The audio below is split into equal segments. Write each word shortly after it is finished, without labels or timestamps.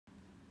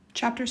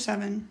Chapter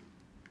 7.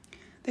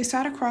 They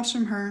sat across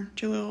from her,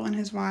 Jalil and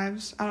his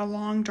wives, at a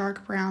long,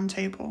 dark brown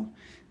table.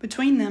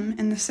 Between them,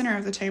 in the center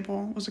of the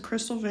table, was a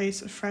crystal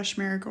vase of fresh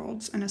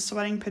marigolds and a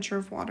sweating pitcher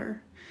of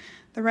water.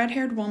 The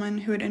red-haired woman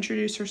who had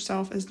introduced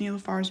herself as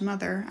Niloufar's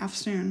mother,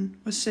 Afsoon,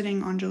 was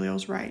sitting on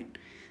Jalil's right.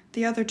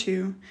 The other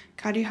two,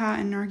 Kadiha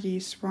and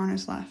Nargis, were on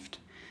his left.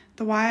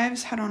 The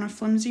wives had on a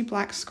flimsy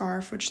black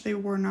scarf which they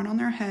wore not on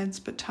their heads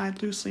but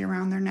tied loosely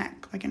around their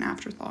neck like an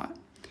afterthought.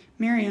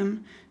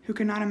 Miriam, who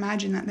could not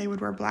imagine that they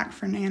would wear black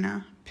for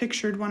Nana,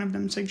 pictured one of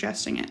them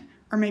suggesting it,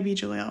 or maybe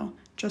Jalil,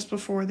 just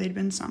before they'd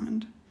been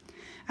summoned.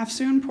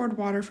 Afsoon poured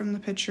water from the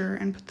pitcher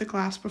and put the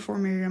glass before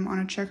Miriam on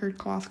a checkered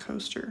cloth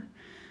coaster.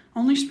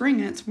 "Only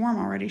spring and it's warm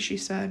already," she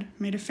said,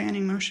 made a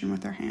fanning motion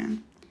with her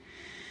hand.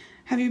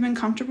 "Have you been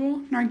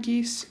comfortable?"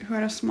 Nargis, who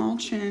had a small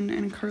chin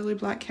and curly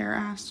black hair,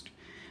 asked.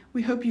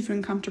 "We hope you've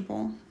been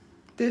comfortable.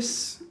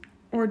 This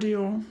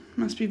ordeal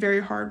must be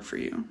very hard for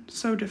you,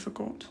 so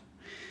difficult."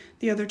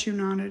 The other two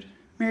nodded.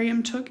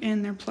 Miriam took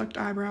in their plucked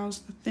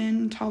eyebrows, the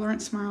thin,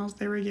 tolerant smiles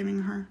they were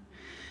giving her.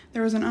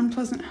 There was an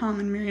unpleasant hum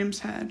in Miriam's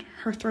head.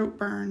 Her throat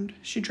burned.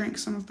 She drank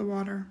some of the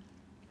water.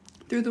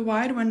 Through the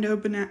wide window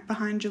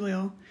behind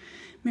Jalil,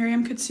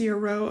 Miriam could see a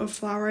row of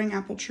flowering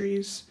apple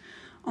trees.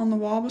 On the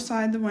wall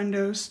beside the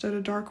window stood a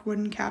dark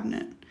wooden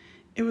cabinet.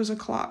 It was a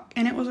clock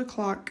and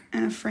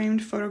a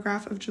framed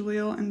photograph of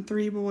Jalil and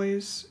three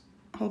boys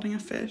holding a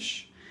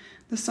fish.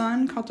 The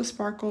sun caught the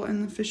sparkle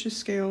in the fish's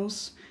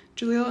scales.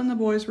 Jalil and the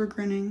boys were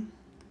grinning.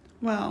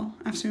 "Well,"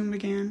 Afsoon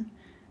began,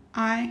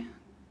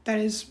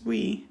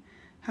 we,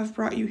 have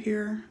brought you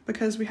here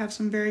because we have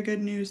some very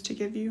good news to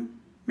give you."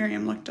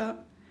 Miriam looked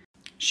up.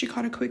 She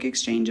caught a quick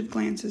exchange of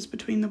glances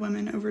between the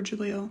women over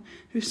Jalil,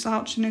 who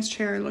slouched in his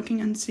chair looking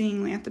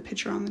unseeingly at the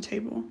pitcher on the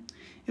table.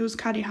 It was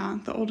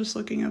Kadiha, the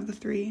oldest-looking of the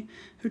three,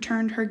 who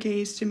turned her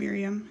gaze to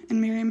Miriam, and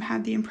Miriam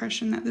had the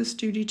impression that this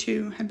duty,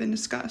 too, had been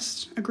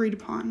discussed, agreed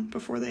upon,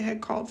 before they had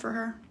called for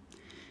her.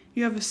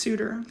 "You have a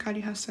suitor,"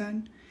 Kadiha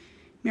said.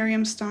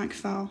 Miriam's stomach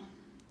fell.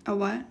 "A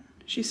what?"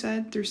 she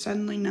said, through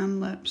suddenly numb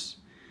lips.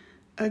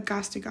 "A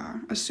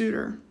gastigar, a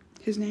suitor.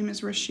 His name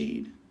is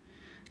Rashid."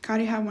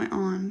 Kadiha went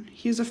on.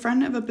 "He is a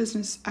friend of a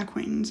business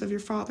acquaintance of your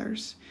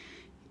father's.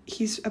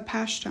 He's a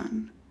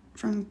Pashtun,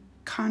 from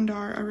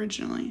Kandar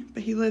originally,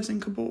 but he lives in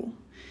Kabul,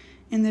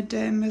 in the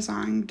De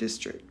Mezang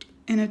district,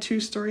 in a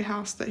 2-story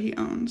house that he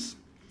owns."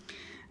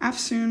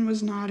 Afsoon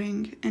was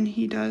nodding, "And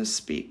he does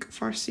speak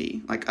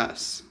Farsi, like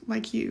us,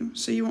 like you,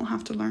 so you won't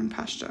have to learn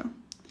Pashto."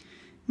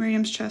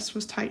 Miriam's chest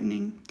was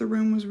tightening. The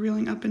room was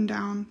reeling up and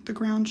down, the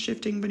ground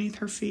shifting beneath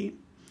her feet.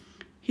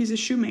 "He's a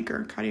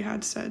shoemaker," Kadiha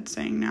had said,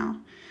 saying now.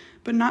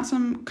 "But not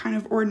some kind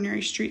of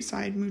ordinary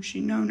street-side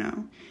moochie,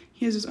 no.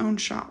 He has his own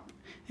shop,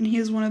 and he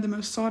is one of the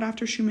most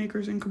sought-after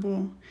shoemakers in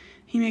Kabul.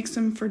 He makes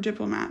them for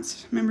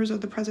diplomats, members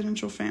of the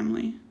presidential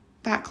family,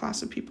 that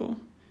class of people.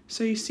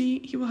 So you see,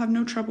 he will have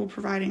no trouble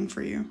providing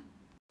for you."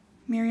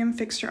 Miriam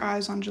fixed her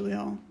eyes on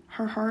Jalil,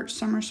 her heart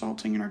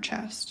somersaulting in her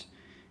chest.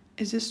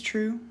 Is this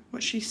true?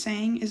 What she's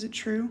saying, is it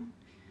true?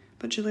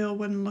 But Jalil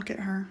wouldn't look at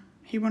her.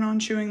 He went on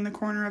chewing the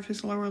corner of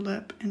his lower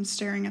lip and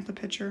staring at the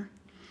pitcher.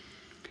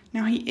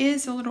 "Now he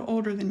is a little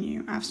older than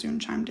you," Afsoon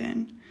chimed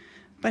in,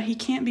 "but he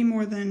can't be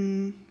more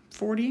than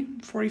 40,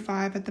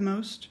 45 at the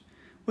most.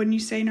 Wouldn't you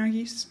say,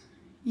 Nargis?"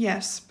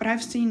 "Yes, but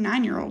I've seen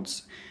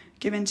 9-year-olds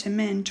given to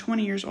men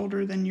 20 years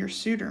older than your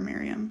suitor,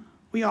 Miriam.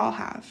 We all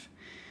have.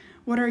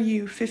 What are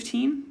you,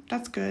 15?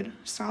 That's good.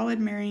 Solid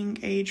marrying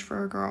age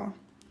for a girl."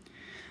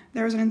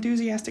 There was an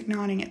enthusiastic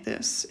nodding at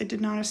this. It did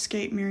not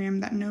escape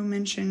Miriam that no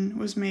mention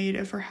was made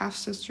of her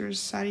half-sisters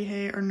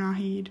Sadiheh or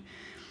Nahid,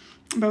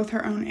 both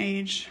her own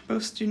age,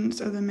 both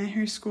students of the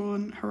Mehri School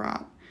in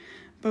Herat,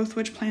 both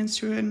which plans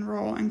to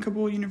enroll in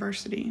Kabul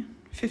University.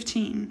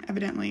 15,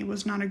 evidently,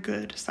 was not a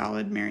good,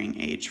 solid marrying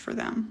age for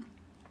them.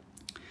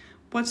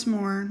 "What's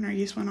more,"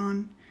 Nargis went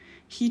on,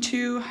 "he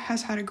too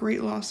has had a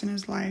great loss in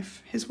his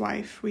life. His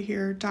wife, we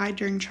hear, died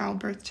during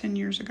childbirth 10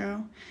 years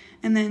ago,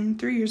 and then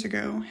 3 years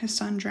ago his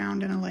son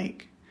drowned in a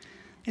lake.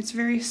 It's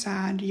very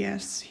sad,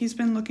 yes. He's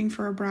been looking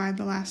for a bride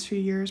the last few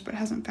years, but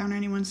hasn't found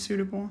anyone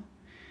suitable."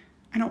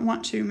 "I don't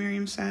want to,"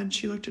 Miriam said.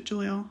 She looked at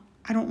Jalil.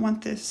 "I don't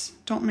want this.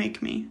 Don't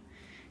make me."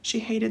 She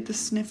hated the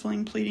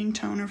sniffling, pleading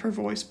tone of her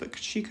voice, but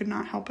she could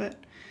not help it.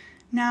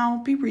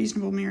 "Now, be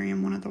reasonable,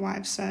 Miriam," one of the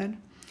wives said.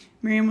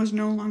 Miriam was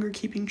no longer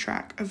keeping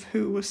track of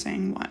who was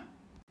saying what.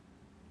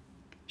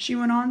 She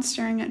went on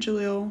staring at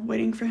Jalil,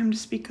 waiting for him to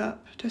speak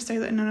up, to say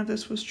that none of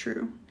this was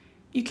true.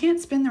 "You can't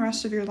spend the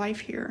rest of your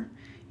life here.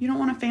 You don't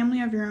want a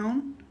family of your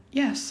own?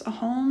 Yes, a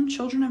home,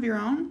 children of your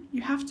own?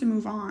 You have to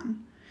move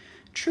on.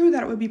 True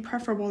that it would be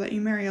preferable that you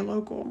marry a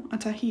local, a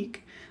Tahik,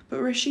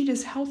 but Rashid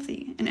is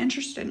healthy and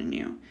interested in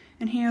you,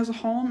 and he has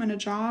a home and a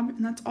job,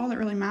 and that's all that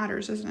really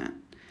matters, isn't it?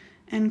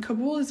 And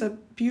Kabul is a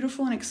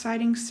beautiful and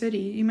exciting city.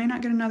 You may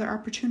not get another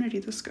opportunity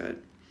this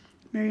good."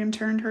 Miriam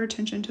turned her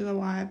attention to the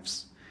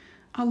wives.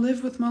 "I'll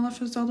live with Mullah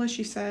Fazullah,"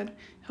 she said.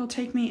 "He'll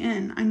take me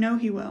in. I know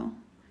he will."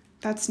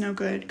 "That's no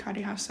good,"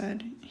 Kadiha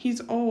said.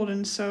 "He's old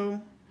and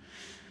so—"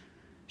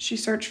 She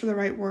searched for the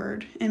right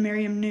word, and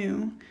Miriam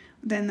knew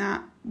than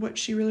that what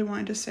she really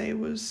wanted to say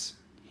was,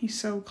 "He's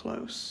so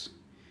close."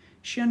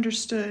 She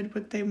understood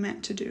what they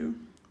meant to do.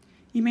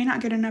 You may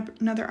not get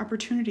another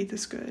opportunity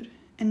this good,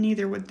 and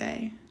neither would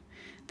they.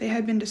 They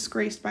had been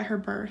disgraced by her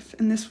birth,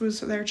 and this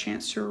was their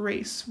chance to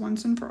erase,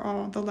 once and for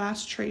all, the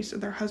last trace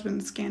of their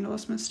husband's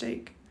scandalous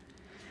mistake.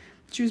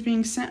 She was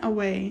being sent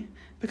away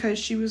because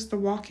she was the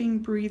walking,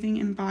 breathing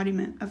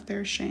embodiment of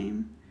their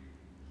shame.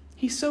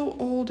 "He's so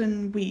old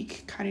and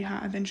weak,"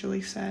 Kariha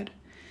eventually said.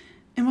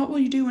 "And what will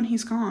you do when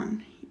he's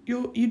gone?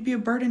 You'd be a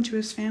burden to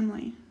his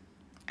family."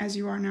 "As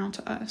you are now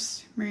to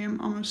us." Miriam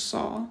almost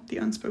saw the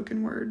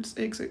unspoken words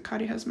exit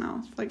Kariha's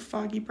mouth like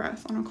foggy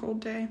breath on a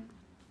cold day.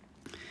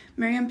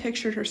 Miriam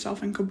pictured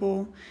herself in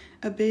Kabul,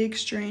 a big,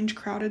 strange,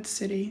 crowded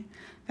city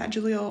that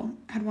Jalil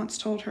had once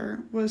told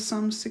her was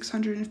some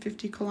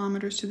 650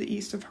 kilometers to the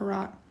east of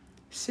Herat.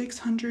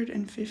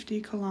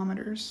 650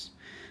 kilometers.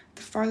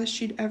 The farthest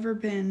she'd ever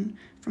been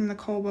from the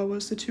Kolba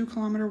was the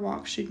 2-kilometer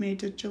walk she'd made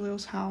to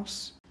Jalil's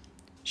house.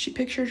 She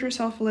pictured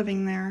herself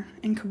living there,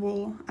 in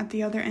Kabul, at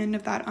the other end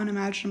of that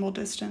unimaginable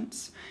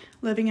distance,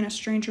 living in a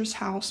stranger's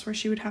house where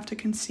she would have to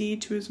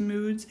concede to his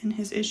moods and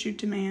his issued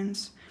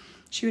demands.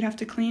 She would have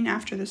to clean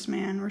after this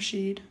man,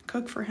 Rashid,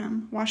 cook for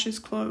him, wash his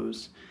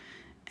clothes,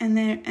 and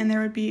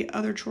there would be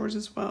other chores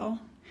as well.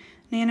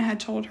 Nana had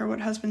told her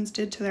what husbands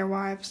did to their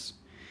wives.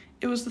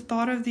 It was the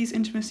thought of these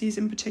intimacies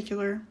in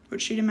particular,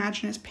 which she'd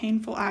imagined as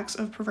painful acts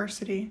of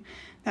perversity,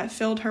 that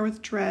filled her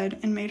with dread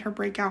and made her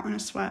break out in a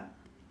sweat.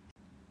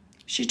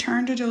 She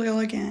turned to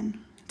Jalil again.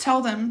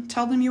 Tell them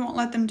you won't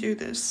let them do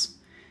this."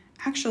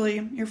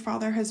 "Actually, your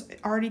father has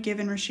already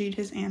given Rashid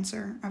his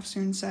answer,"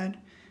 Afsoon said.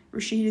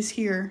 "Rashid is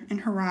here, in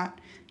Herat.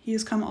 He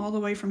has come all the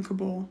way from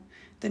Kabul.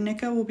 The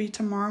nikah will be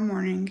tomorrow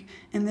morning,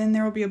 and then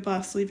there will be a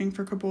bus leaving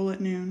for Kabul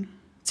at noon."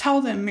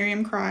 "Tell them,"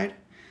 Miriam cried.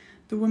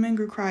 The women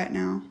grew quiet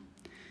now.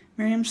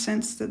 Miriam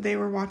sensed that they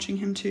were watching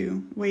him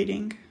too,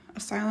 waiting.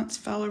 A silence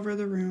fell over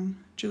the room.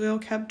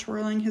 Jalil kept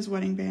twirling his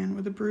wedding band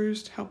with a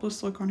bruised,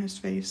 helpless look on his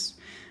face.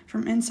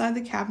 From inside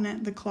the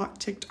cabinet, the clock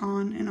ticked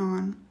on and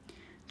on.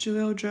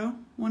 "Jalil Joe?"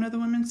 one of the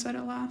women said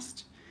at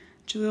last.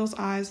 Jalil's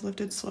eyes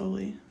lifted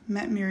slowly,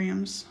 met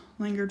Miriam's,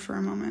 lingered for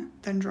a moment,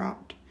 then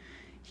dropped.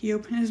 He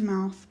opened his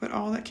mouth, but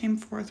all that came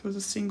forth was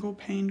a single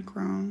pained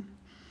groan.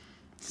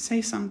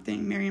 "Say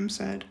something," Miriam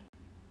said.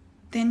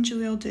 Then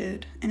Jalil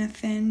did, in a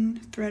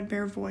thin,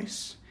 threadbare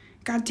voice.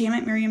 "God damn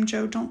it, Miriam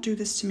Joe, don't do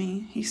this to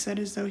me," he said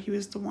as though he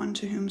was the one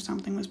to whom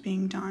something was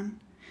being done.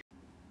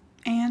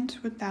 And,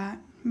 with that,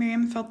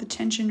 Miriam felt the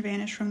tension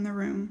vanish from the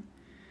room.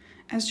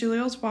 As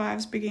Jalil's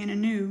wives began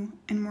anew,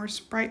 and more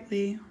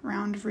sprightly,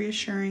 round of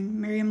reassuring,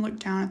 Miriam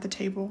looked down at the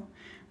table.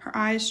 Her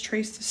eyes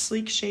traced the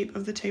sleek shape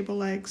of the table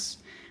legs,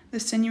 the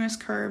sinuous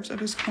curves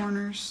of its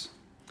corners,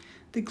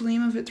 the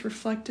gleam of its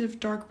reflective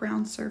dark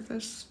brown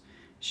surface.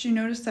 She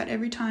noticed that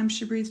every time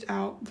she breathed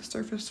out, the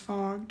surface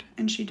fogged,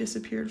 and she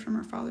disappeared from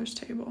her father's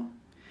table.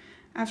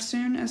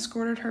 Afsoon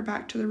escorted her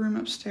back to the room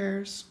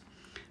upstairs.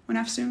 When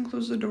Afsoon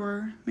closed the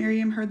door,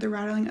 Miriam heard the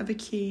rattling of a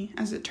key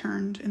as it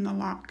turned in the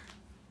lock.